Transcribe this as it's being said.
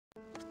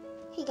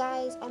Hey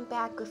guys, I'm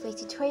back with a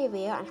tutorial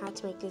video on how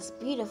to make this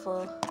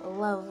beautiful,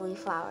 lovely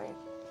flower.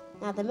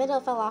 Now the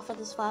middle fell off of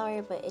this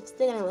flower, but it's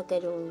still gonna look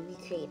good when we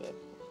recreate it.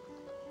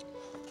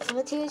 So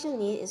materials you'll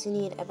need is you're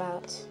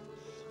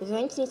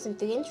going to need some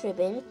 3-inch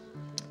ribbon.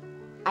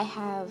 I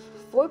have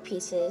 4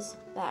 pieces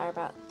that are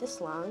about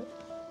this long.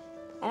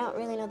 I don't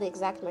really know the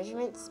exact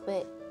measurements,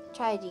 but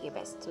try to do your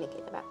best to make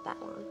it about that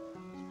long.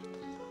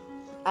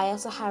 I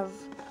also have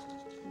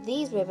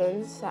these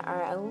ribbons that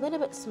are a little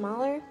bit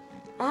smaller.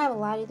 I have a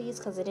lot of these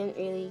because I didn't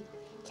really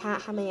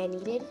count how many I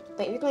needed,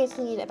 but you're going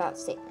to need about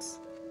 6.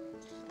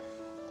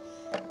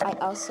 I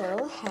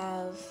also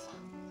have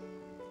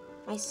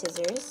my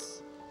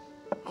scissors.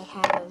 I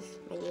have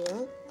my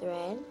needle,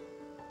 thread,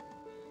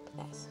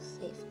 that's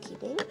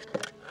safekeeping.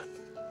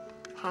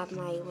 Have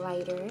my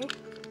lighter,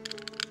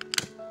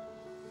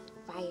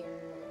 fire,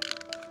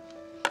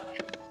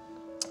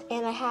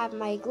 and I have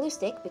my glue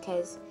stick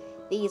because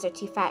these are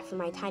too fat for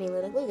my tiny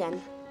little glue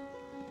gun.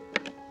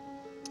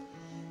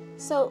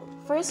 So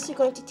first you're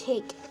going to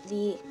take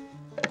the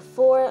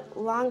 4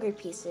 longer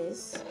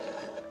pieces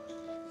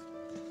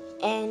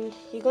and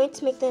you're going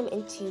to make them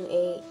into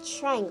a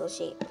triangle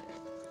shape.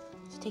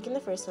 So taking the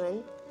first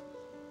one,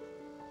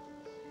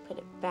 put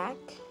it back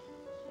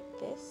like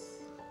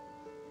this,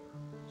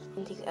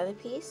 and take the other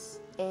piece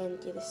and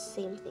do the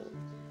same thing.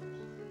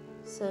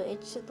 So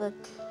it should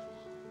look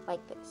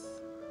like this.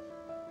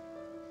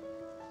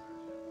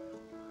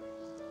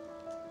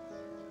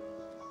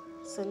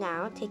 So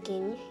now,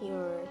 taking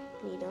your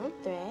needle and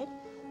thread,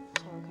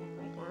 which I will grab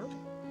right now,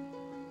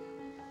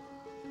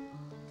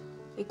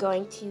 you're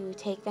going to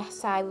take the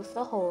side with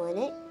the hole in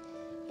it.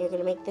 You're going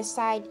to make this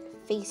side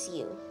face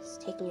you. So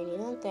taking your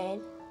needle and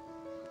thread,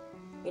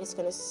 you're just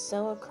going to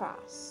sew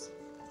across.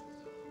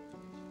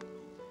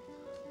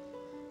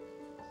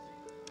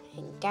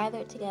 And gather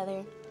it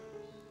together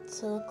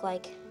to look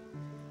like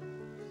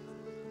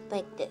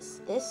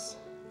this. This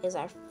is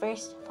our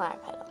first flower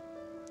petal.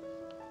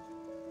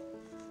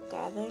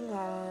 Gathering that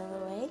out of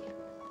the way.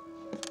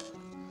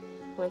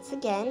 Once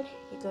again,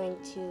 you're going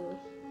to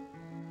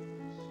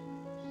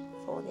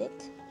fold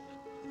it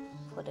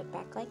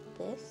back like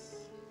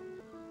this,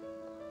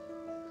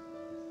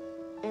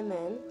 and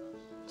then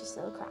just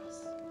sew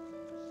across.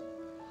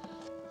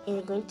 And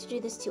you're going to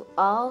do this to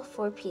all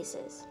 4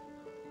 pieces.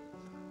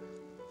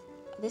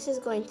 This is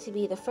going to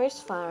be the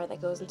first flower that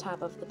goes on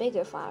top of the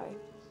bigger flower.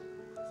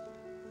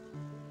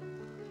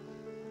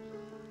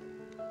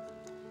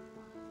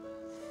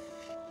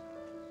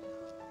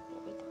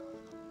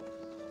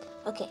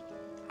 Okay,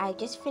 I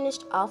just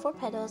finished all 4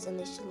 petals and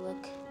they should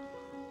look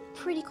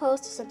pretty close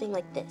to something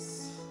like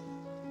this.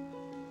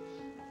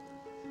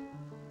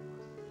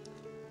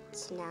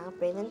 So now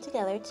bring them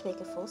together to make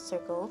a full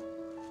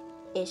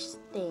circle-ish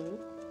thing,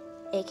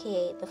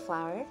 aka the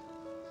flower,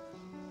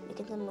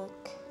 making them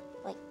look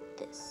like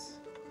this.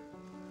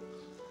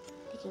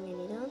 Taking your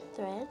needle and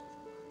thread,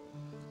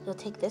 you'll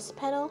take this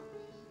petal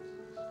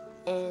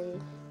and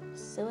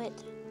sew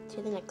it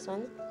to the next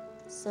one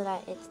so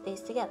that it stays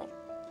together.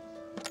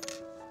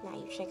 Now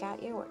you check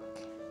out your work.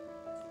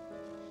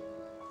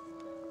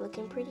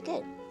 Looking pretty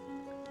good.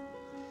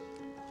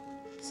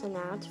 So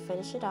now to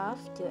finish it off,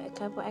 do a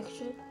couple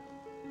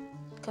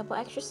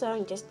extra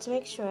sewing just to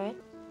make sure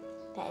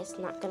that it's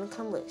not going to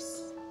come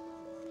loose.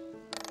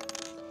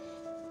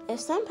 If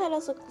some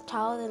petals look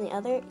taller than the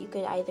other, you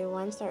could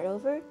either start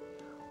over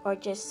or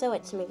just sew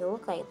it to make it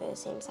look like they're the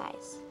same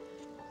size.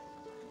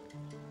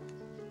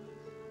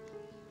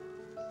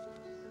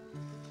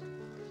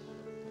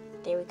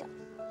 There we go.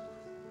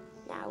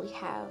 Now we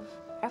have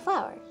our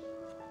flower.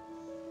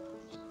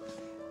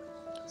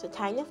 So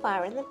tying the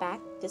flower in the back,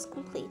 this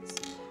completes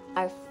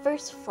our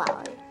first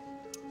flower.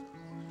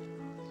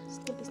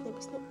 Snippy,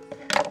 snippy, snip.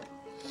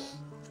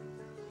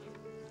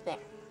 There,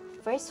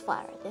 first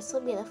flower. This will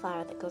be the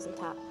flower that goes on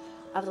top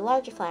of the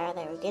larger flower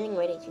that we're getting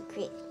ready to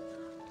create.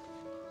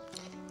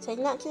 So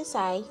now to the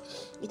side,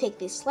 you take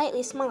these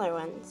slightly smaller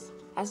ones.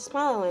 As the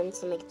smaller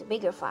ones will make the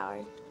bigger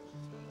flower.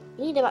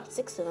 You need about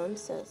 6 of them,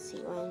 so let's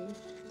see, 1,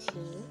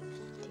 2,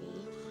 3,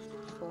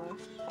 4,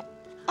 5.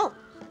 Oh!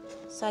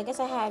 So I guess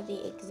I have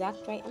the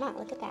exact right amount.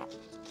 Look at that.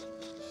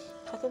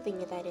 How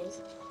convenient that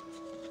is.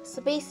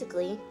 So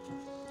basically,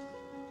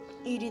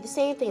 you do the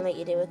same thing that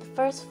you did with the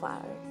first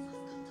flower.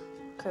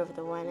 Curve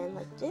the one end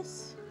like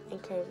this,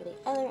 and curve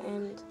the other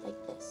end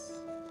like this.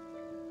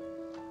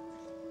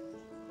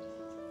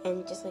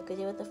 And just like we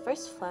did with the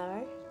first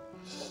flower,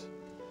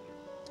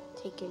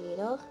 take your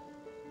needle,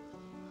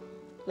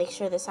 make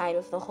sure the side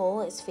of the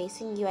hole is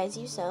facing you as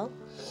you sew,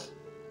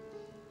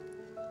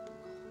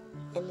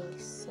 and then you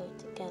sew it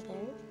together.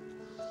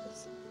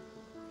 Let's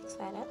fix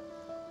that up.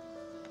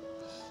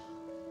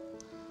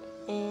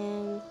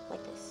 And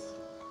like this.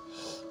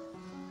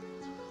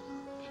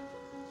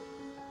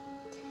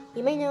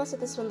 You may notice that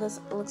this one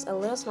looks a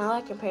little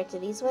smaller compared to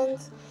these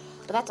ones,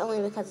 but that's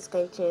only because it's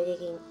going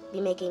to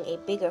be making a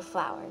bigger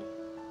flower.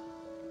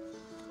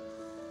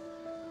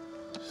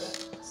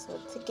 So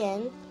once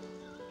again,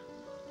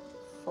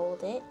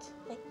 fold it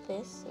like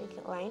this, make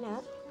it line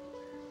up.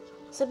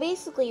 So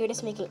basically, you're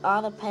just making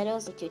all the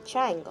petals into a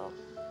triangle.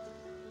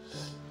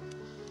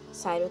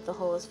 Side with the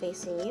holes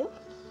facing you.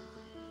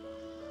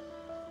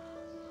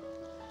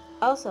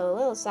 Also, a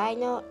little side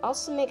note,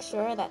 also make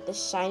sure that the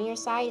shinier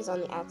side is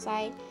on the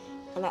outside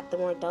and that the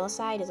more dull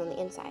side is on the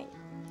inside.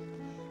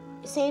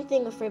 The same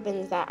thing with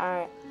ribbons that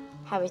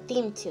have a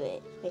theme to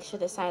it. Make sure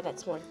the side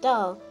that's more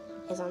dull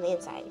is on the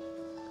inside.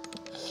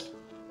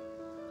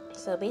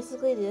 So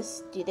basically,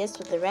 do this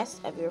with the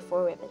rest of your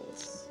 4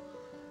 ribbons.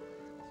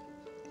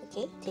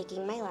 Okay,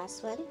 taking my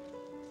last one,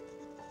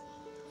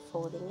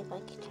 folding it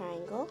like a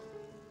triangle,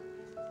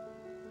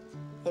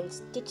 and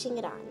stitching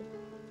it on.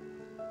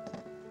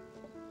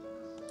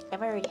 I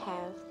already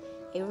have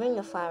a ring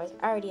of flowers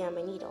already on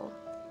my needle,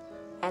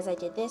 as I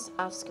did this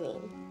off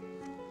screen.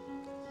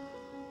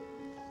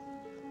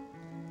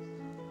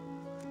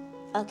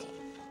 Okay,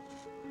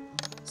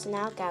 so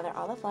now gather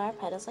all the flower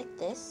petals like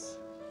this,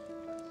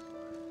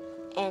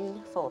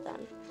 and fold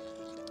them.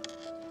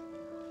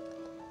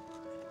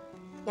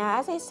 Now,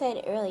 as I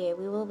said earlier,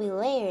 we will be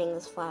layering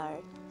this flower.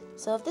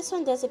 So if this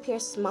one does appear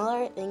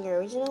smaller than your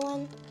original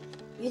one,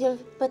 you can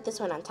put this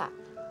one on top.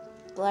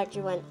 The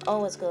larger one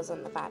always goes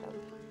on the bottom.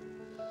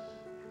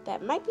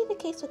 That might be the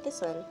case with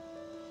this one.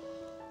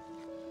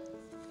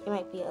 It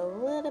might be a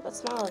little bit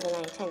smaller than I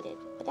intended,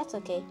 but that's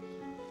okay,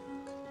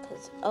 because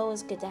it's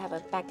always good to have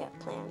a backup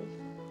plan.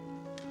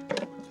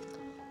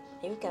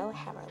 There we go, we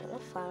have our little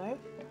flower.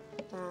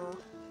 Now,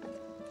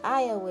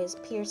 I always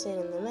pierce it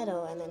in the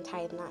middle and then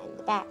tie a knot in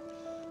the back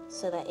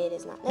so that it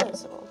is not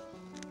noticeable,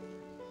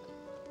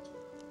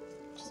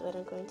 which is what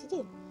I'm going to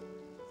do.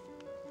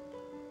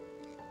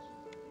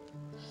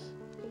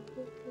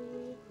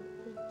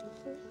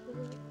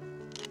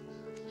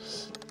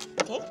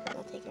 Okay,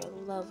 I'll take our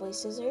lovely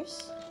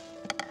scissors.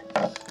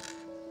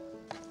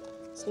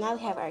 So now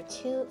we have our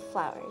 2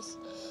 flowers.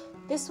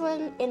 This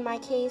one, in my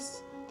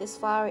case, this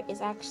flower is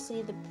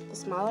actually the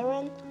smaller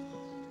one.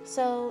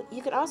 So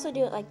you could also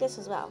do it like this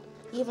as well.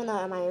 Even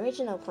though in my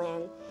original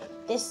plan,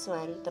 this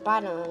one, the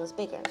bottom one, was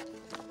bigger.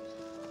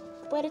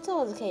 But it's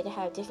always okay to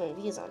have different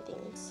views on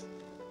things.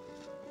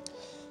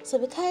 So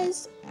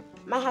because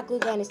my hot glue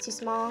gun is too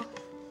small,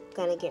 I'm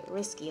gonna get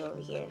risky over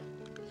here.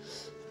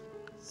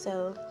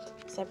 So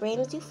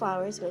separating the 2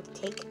 flowers, I'm going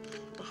to take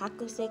my hot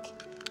glue stick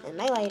and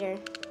my lighter.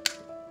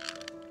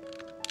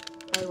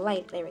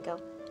 There we go.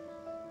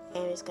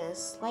 And I'm just gonna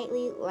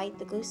slightly light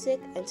the glue stick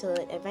until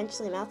it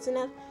eventually melts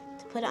enough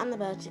to put it on the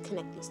bow to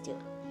connect these 2.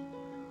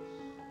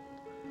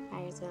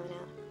 Fire's going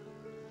out.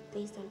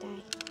 Please don't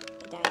die.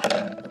 It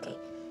died. Okay.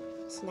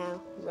 So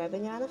now,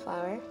 rubbing it on the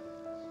flower.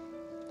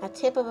 A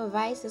tip of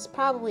advice, this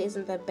probably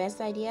isn't the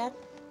best idea,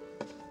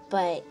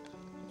 but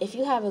if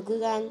you have a glue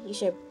gun, you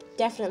should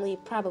definitely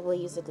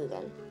probably use a glue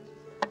gun.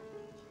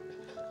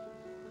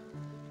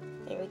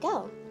 There we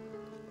go.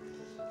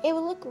 It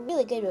will look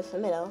really good with the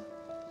middle,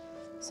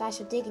 so I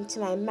should dig into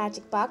my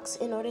magic box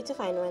in order to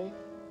find one.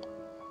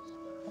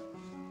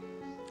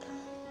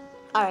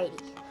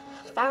 Alrighty,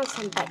 found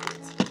some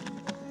buttons.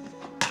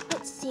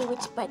 Let's see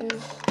which button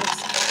looks like.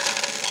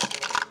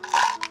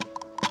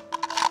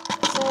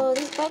 So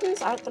these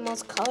buttons aren't the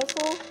most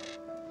colorful,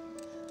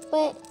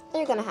 but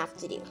they're gonna have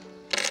to do.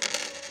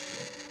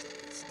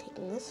 Just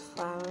taking this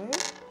flower.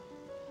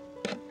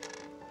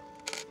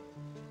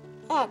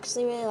 I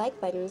actually really like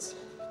buttons.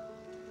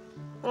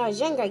 When I was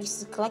younger, I used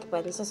to collect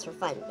buttons just for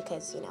fun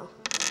because, you know,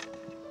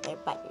 they're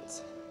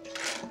buttons.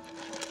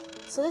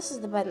 So this is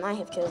the button I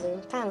have chosen.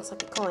 It kind of looks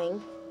like a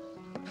coin.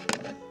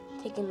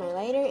 Taking my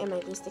lighter and my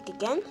glue stick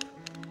again.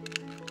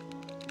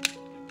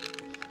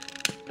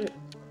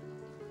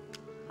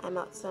 I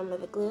melt some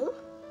of the glue.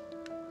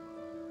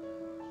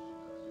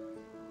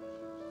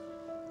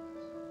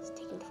 It's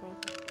taking forever.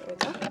 There we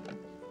go.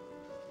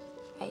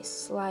 I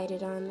slide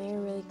it on there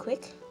really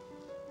quick.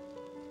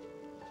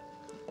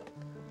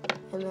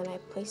 And then I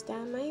place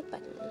down my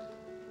button.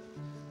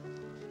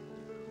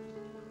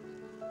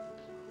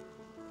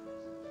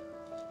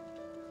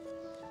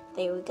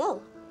 There we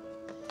go.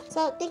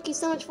 So thank you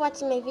so much for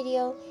watching my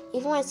video.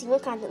 If you want to see more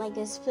content like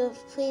this,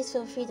 please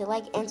feel free to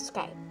like and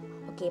subscribe.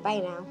 Okay, bye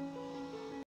now.